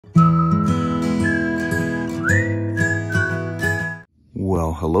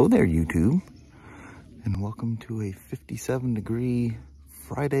Hello there, YouTube, and welcome to a 57-degree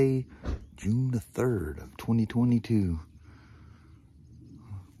Friday, June the 3rd of 2022.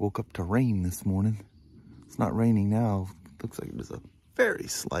 Woke up to rain this morning. It's not raining now. Looks like there's a very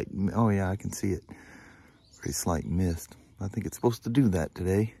slight, oh yeah, I can see it. Very slight mist. I think it's supposed to do that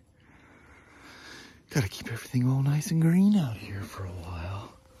today. Gotta keep everything all nice and green out here for a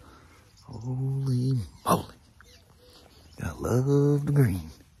while. Holy moly. I love the green.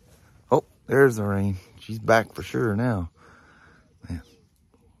 Oh, there's the rain. She's back for sure now. Man,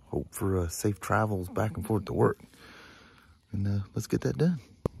 hope for safe travels back and forth to work. And let's get that done.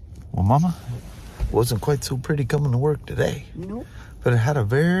 Well, Mama, it wasn't quite so pretty coming to work today. Nope. But it had a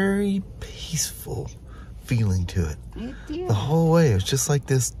very peaceful feeling to it. It did. The whole way, it was just like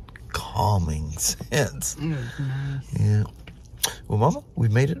this calming sense. It was nice. Yeah. Well, Mama, we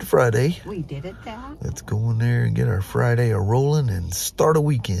made it to Friday. We did it, Dad. Let's go in there and get our Friday a-rolling and start a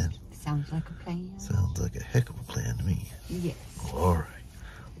weekend. Sounds like a plan. Sounds like a heck of a plan to me. Yes. All right.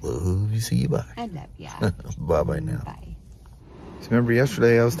 Love you. See you. Bye. I love you. Bye-bye now. Bye. So remember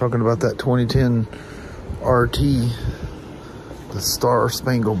yesterday I was talking about that 2010 RT, the Star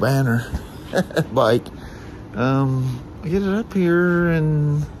Spangled Banner bike. I get it up here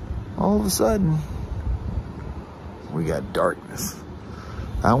and all of a sudden we got darkness.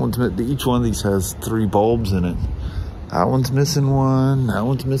 That one's, each one of these has 3 bulbs in it. That one's missing one, that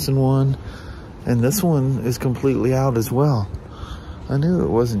one's missing one, and this one is completely out as well. I knew it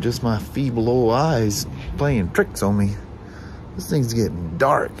wasn't just my feeble old eyes playing tricks on me. This thing's getting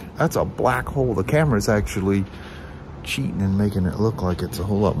dark. That's a black hole. The camera's actually cheating and making it look like it's a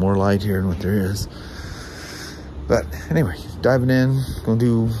whole lot more light here than what there is. But anyway, diving in, gonna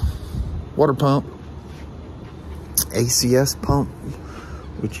do water pump, ACS pump,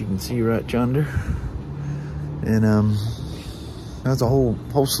 which you can see right yonder, and that's a whole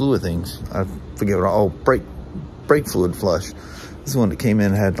slew of things. I forget what all. Brake fluid flush. This is one that came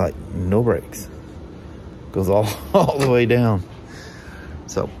in and had like no brakes. Goes all the way down.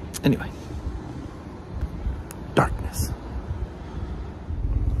 So anyway, darkness.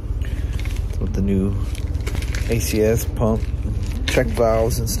 That's what the new ACS pump, check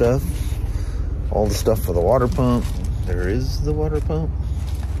valves and stuff. All the stuff for the water pump. There is the water pump.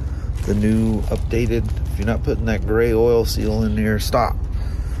 The new updated, if you're not putting that gray oil seal in there, stop.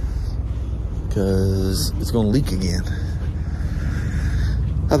 Because it's going to leak again.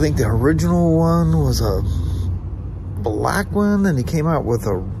 I think the original one was a black one, and he came out with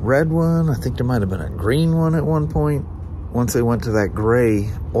a red one. I think there might have been a green one at one point. Once they went to that gray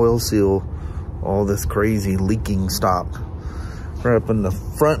oil seal, all this crazy leaking stopped. Right up in the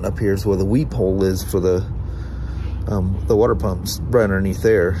front up here is where the weep hole is for the water pump's right underneath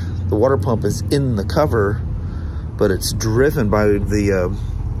there. The water pump is in the cover, but it's driven by the,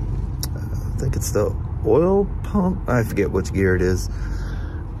 I think it's the oil pump. I forget which gear it is.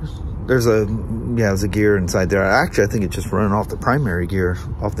 There's a gear inside there. Actually, I think it's just running off the primary gear,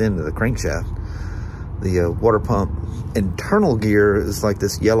 off the end of the crankshaft. The water pump internal gear is like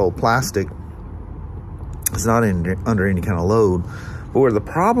this yellow plastic. It's not under any kind of load. But where the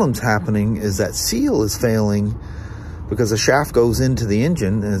problem's happening is that seal is failing because the shaft goes into the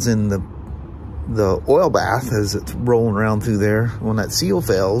engine and is in the oil bath as it's rolling around through there. When that seal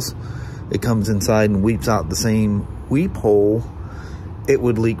fails, it comes inside and weeps out the same weep hole it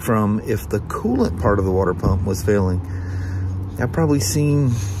would leak from if the coolant part of the water pump was failing. I've probably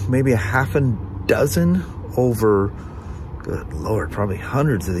seen maybe a half a dozen over, good Lord, probably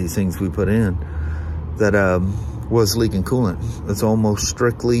hundreds of these things we put in that was leaking coolant. It's almost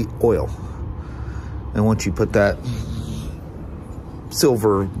strictly oil. And once you put that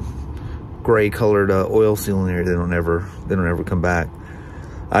silver gray colored oil seal in there, they don't ever come back.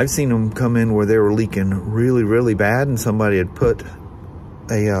 I've seen them come in where they were leaking really, really bad, and somebody had put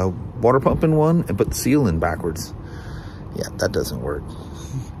a water pump in one and put the seal in backwards. Yeah, that doesn't work.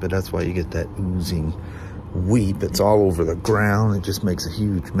 But that's why you get that oozing weep. It's all over the ground. It just makes a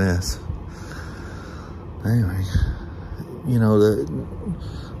huge mess. Anyway, you know,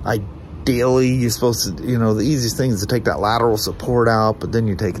 ideally you're supposed to, you know, the easiest thing is to take that lateral support out, but then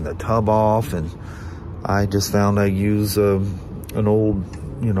you're taking the tub off. And I just found I use an old,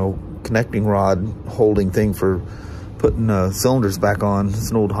 you know, connecting rod holding thing for putting cylinders back on. It's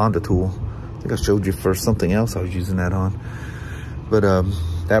an old Honda tool. I think I showed you for something else I was using that on. But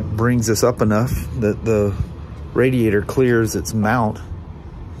that brings us up enough that the radiator clears its mount.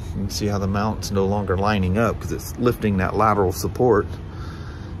 You can see how the mount's no longer lining up because it's lifting that lateral support.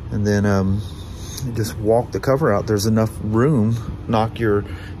 And then you just walk the cover out. There's enough room. Knock your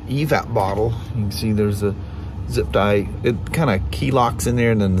evap bottle. You can see there's a zip tie, it kind of key locks in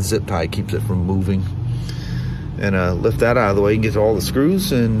there, and then the zip tie keeps it from moving. And lift that out of the way and get all the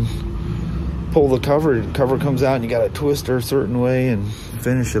screws and pull the cover. The cover comes out and you got to twist her a certain way and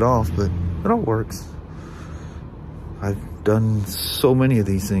finish it off, but it all works. I've done so many of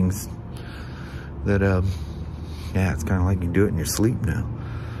these things that, yeah, it's kind of like you do it in your sleep now.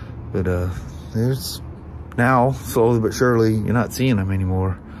 But there's now, slowly but surely, you're not seeing them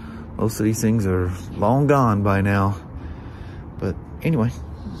anymore. Most of these things are long gone by now. But anyway,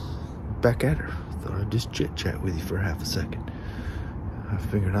 back at her. Thought I'd just chit-chat with you for half a second. I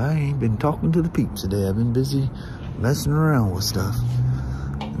figured I ain't been talking to the peeps today. I've been busy messing around with stuff.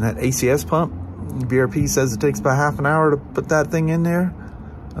 And that ACS pump, BRP says it takes about half an hour to put that thing in there.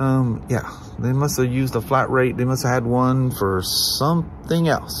 Yeah, they must have used a flat rate. They must have had one for something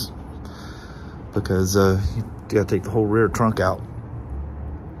else. Because you gotta take the whole rear trunk out.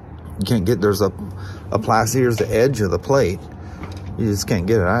 You can't get, there's a plastic, here's the edge of the plate. You just can't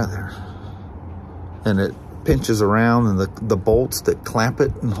get it out of there. And it pinches around, and the bolts that clamp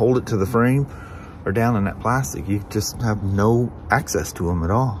it and hold it to the frame are down in that plastic. You just have no access to them at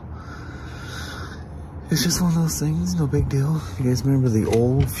all. It's just one of those things, no big deal. You guys remember the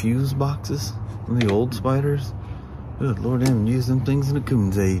old fuse boxes from the old Spyders? Good Lord, I haven't used them things in a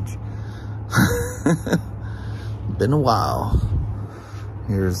coon's age. Been a while.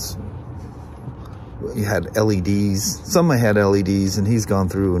 Here's, you had LEDs. Somebody had LEDs, and he's gone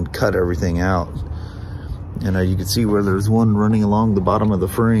through and cut everything out. And you can see where there's one running along the bottom of the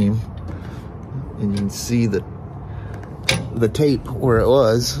frame. And you can see the tape where it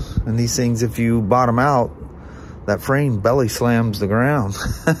was. And these things, if you bottom out, that frame belly slams the ground.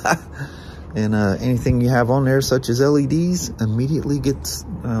 And anything you have on there, such as LEDs, immediately gets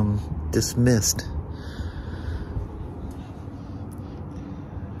dismissed.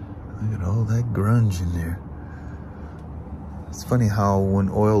 Look at all that grunge in there. It's funny how when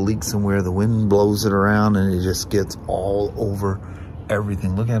oil leaks somewhere, the wind blows it around and it just gets all over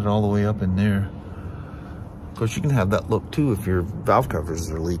everything. Look at it all the way up in there. Of course, you can have that look too if your valve covers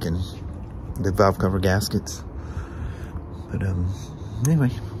are leaking. The valve cover gaskets. But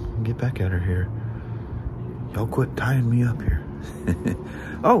anyway, get back at her here. Y'all quit tying me up here.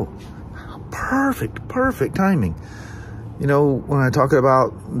 Oh, perfect timing. You know, when I talk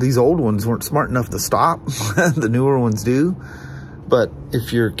about these old ones weren't smart enough to stop, the newer ones do. But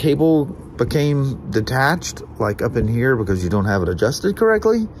if your cable became detached, like up in here, because you don't have it adjusted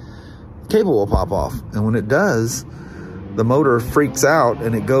correctly, cable will pop off. And when it does, the motor freaks out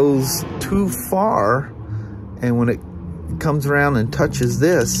and it goes too far. And when it comes around and touches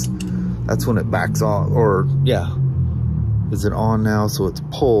this, that's when it backs off. Or, yeah, is it on now? So it's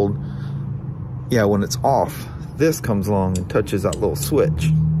pulled. Yeah, when it's off, this comes along and touches that little switch.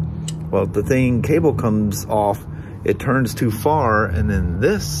 Well, if the cable comes off, it turns too far, and then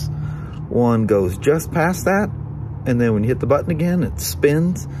this one goes just past that, and then when you hit the button again, it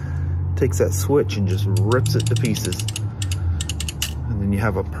spins, takes that switch and just rips it to pieces. And then you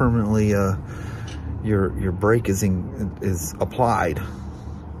have a permanently, your brake is applied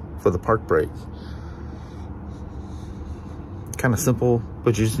for the park brake. Kind of simple,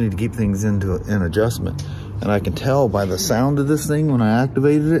 but you just need to keep things into an adjustment. And I can tell by the sound of this thing when I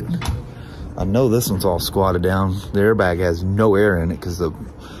activated it. I know this one's all squatted down. The airbag has no air in it because the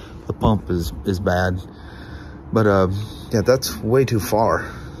pump is bad. But yeah, that's way too far.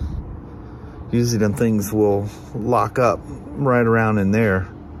 Usually them things will lock up right around in there.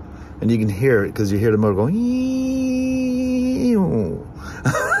 And you can hear it because you hear the motor going.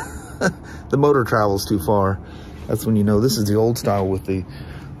 The motor travels too far. That's when you know this is the old style with the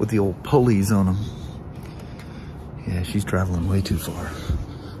old pulleys on them. Yeah, she's traveling way too far.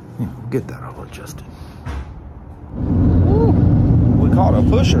 Yeah, get that all adjusted. Woo. We caught a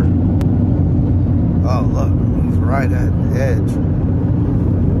pusher. Oh, look, he's right at the edge.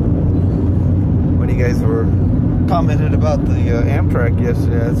 When you guys were commented about the Amtrak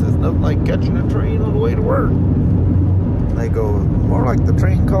yesterday, it says nothing like catching a train on the way to work. And they go, more like the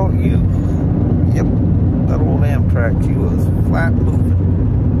train caught you. Yep, that old Amtrak, she was flat moving.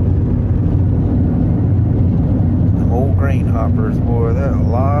 Old grain hoppers, boy, there are a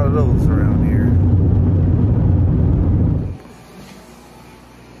lot of those around here.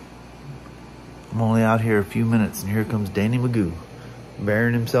 I'm only out here a few minutes, and here comes Danny Magoo,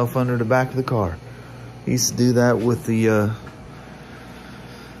 burying himself under the back of the car. He used to do that with the, or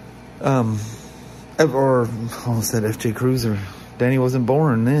almost said FJ Cruiser. Danny wasn't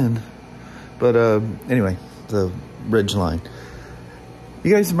born then. But, anyway, the Ridge line.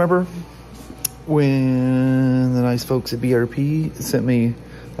 You guys remember when the nice folks at BRP sent me,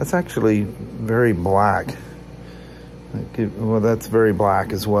 that's actually very black. Well, that's very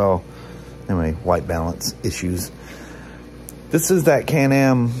black as well. Anyway, white balance issues. This is that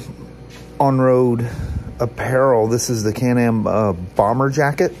Can-Am on-road apparel. This is the Can-Am bomber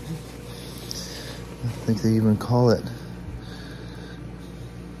jacket. I think they even call it.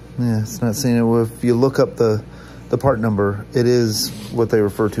 Yeah, it's not saying it. If you look up the part number, it is what they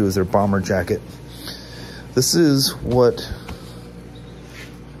refer to as their bomber jacket. This is what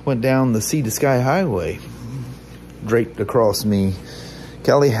went down the Sea to Sky Highway, draped across me.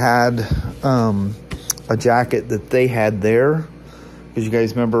 Kelly had a jacket that they had there, because you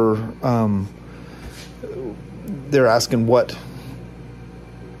guys remember they're asking what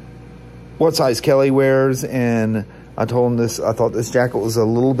size Kelly wears, and I told him this. I thought this jacket was a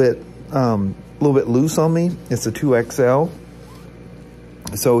little bit loose on me. It's a 2XL,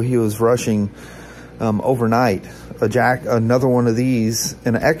 so he was rushing overnight another one of these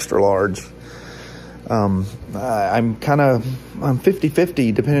in an extra large. I'm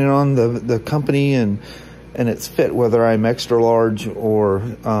 50-50 depending on the company and its fit, whether I'm extra large or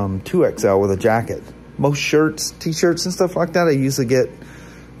 2XL with a jacket. Most shirts, t-shirts and stuff like that, I usually get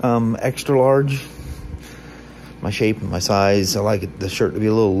extra large. My shape and my size, I like the shirt to be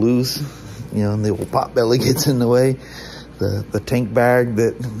a little loose, you know, and the old pot belly gets in the way. The tank bag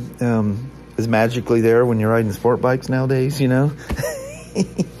that is magically there when you're riding sport bikes nowadays, you know.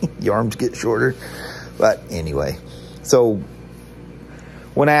 Your arms get shorter. But anyway, so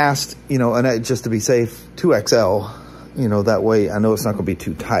when asked, you know, and just to be safe, 2XL, you know, that way I know it's not going to be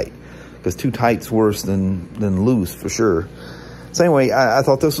too tight, because too tight's worse than loose for sure. So anyway, I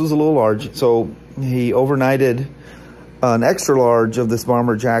thought this was a little large, so he overnighted an extra large of this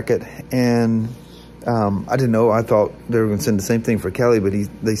bomber jacket, and I didn't know. I thought they were going to send the same thing for Kelly, but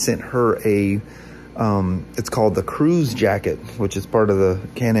they sent her a, it's called the Cruise jacket, which is part of the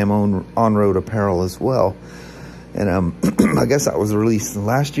Can-Am on-road apparel as well. And I guess that was released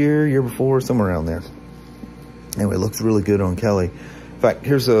last year before, somewhere around there. Anyway, it looks really good on Kelly. In fact,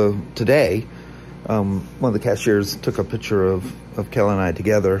 here's today, one of the cashiers took a picture of Kelly and I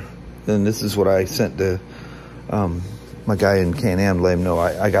together. And this is what I sent to my guy in Can-Am to let him know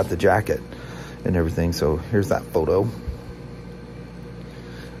I got the jacket and everything. So here's that photo.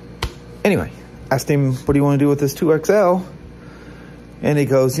 Anyway, asked him, what do you want to do with this 2XL? And he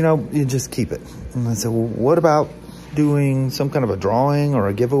goes, you know, you just keep it. And I said, well, what about doing some kind of a drawing or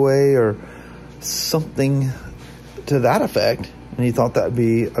a giveaway or something to that effect? And he thought that would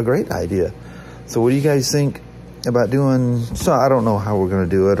be a great idea. So what do you guys think about doing? So I don't know how we're going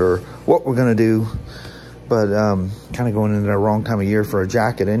to do it or what we're going to do, but kind of going into the wrong time of year for a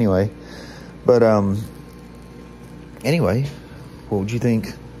jacket anyway. But anyway, what would you think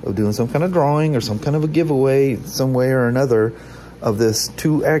of doing some kind of drawing or some kind of a giveaway some way or another of this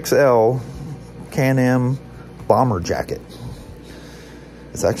 2XL Can-Am bomber jacket?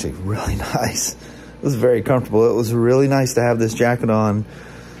 It's actually really nice. It was very comfortable. It was really nice to have this jacket on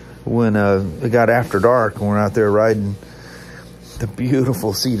when it got after dark and we're out there riding the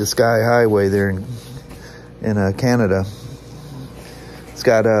beautiful Sea to Sky Highway there in Canada. It's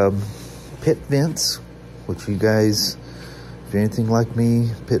got pit vents, which you guys, if you're anything like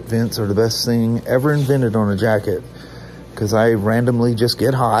me, pit vents are the best thing ever invented on a jacket, because I randomly just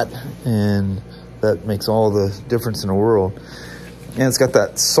get hot and that makes all the difference in the world. And it's got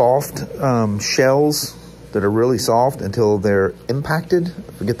that soft shells that are really soft until they're impacted.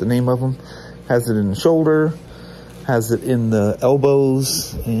 I forget the name of them. Has it in the shoulder, has it in the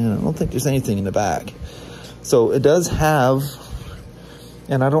elbows, and I don't think there's anything in the back. So it does have,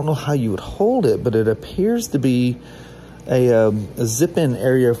 and I don't know how you would hold it, but it appears to be a zip-in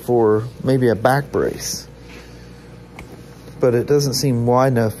area for maybe a back brace. But it doesn't seem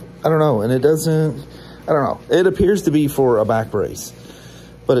wide enough. I don't know, and it doesn't, I don't know. It appears to be for a back brace,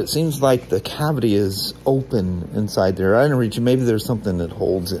 but it seems like the cavity is open inside there. I didn't reach it. Maybe there's something that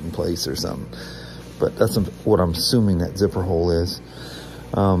holds it in place or something, but that's what I'm assuming that zipper hole is.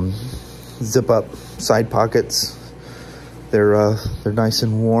 Zip up side pockets. They're nice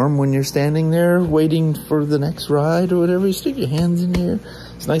and warm when you're standing there waiting for the next ride or whatever. You stick your hands in here.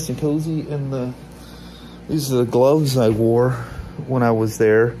 It's nice and cozy. And these are the gloves I wore when I was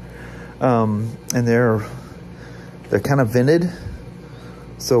there. And they're kind of vented.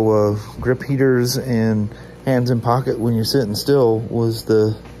 So grip heaters and hands in pocket when you're sitting still was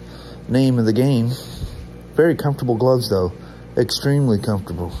the name of the game. Very comfortable gloves though. Extremely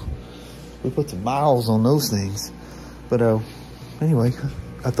comfortable. We put some miles on those things. But anyway,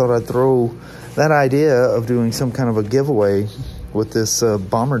 I thought I'd throw that idea of doing some kind of a giveaway with this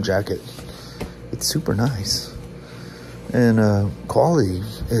bomber jacket. It's super nice. And quality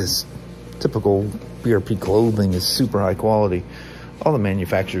is typical BRP clothing is super high quality. All the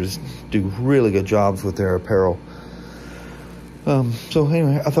manufacturers do really good jobs with their apparel. So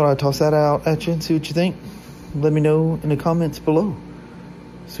anyway, I thought I'd toss that out at you and see what you think. Let me know in the comments below.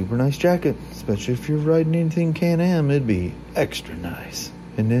 Super nice jacket, especially if you're riding anything Can-Am, it'd be extra nice.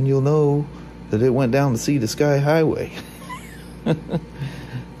 And then you'll know that it went down the Sea to Sky Highway.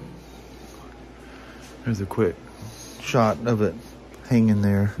 There's a quick shot of it hanging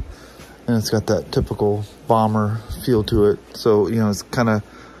there. And it's got that typical bomber feel to it. So, you know, it's kind of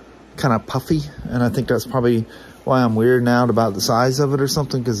puffy. And I think that's probably why I'm weirded out about the size of it or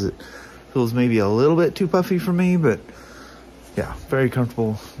something, because it feels maybe a little bit too puffy for me. But yeah, very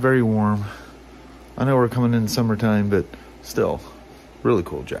comfortable, very warm. I know we're coming in summertime, but still, really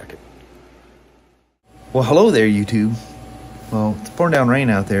cool jacket. Well, hello there, YouTube. Well, it's pouring down rain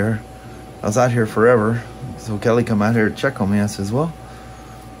out there. I was out here forever. So Kelly come out here to check on me. I says, well,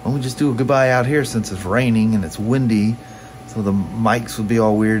 why don't we just do a goodbye out here since it's raining and it's windy, so the mics would be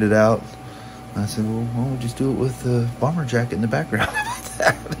all weirded out. And I said, well, why don't we just do it with the bomber jacket in the background? How about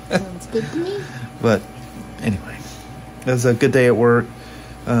that? Sounds good to me. But anyway, it was a good day at work.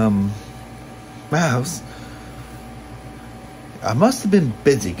 I must have been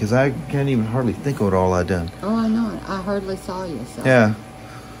busy because I can't even hardly think of what all I'd done. Oh, I know it. I hardly saw you. So. Yeah.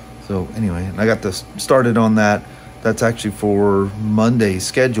 So anyway, I got this started on that. That's actually for Monday's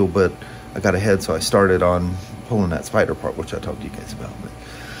schedule, but I got ahead, so I started on pulling that Spyder part, which I talked to you guys about. But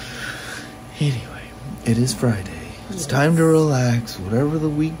anyway, it is Friday. It's time to relax. Whatever the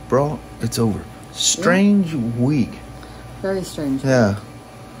week brought, it's over. Strange week. Very strange. Yeah.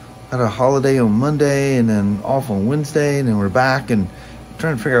 Had a holiday on Monday and then off on Wednesday, and then we're back and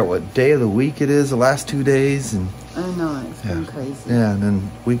trying to figure out what day of the week it is the last 2 days. And I know, it's been crazy. Yeah, and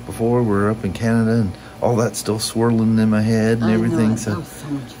then week before we're up in Canada and all that still swirling in my head and everything. Know, so that was so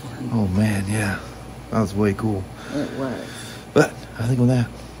much fun. Oh man, yeah. That was way cool. It was. But I think with that,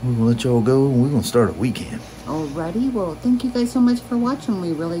 we're gonna let y'all go and we're gonna start a weekend. Alrighty, well, thank you guys so much for watching.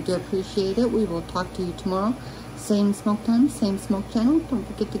 We really do appreciate it. We will talk to you tomorrow. Same smoke time, same smoke channel. Don't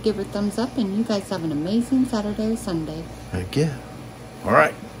forget to give it a thumbs up, and you guys have an amazing Saturday or Sunday. Heck yeah. All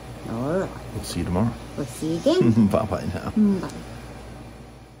right. All right. We'll see you tomorrow. We'll see you again. Bye-bye now. Bye.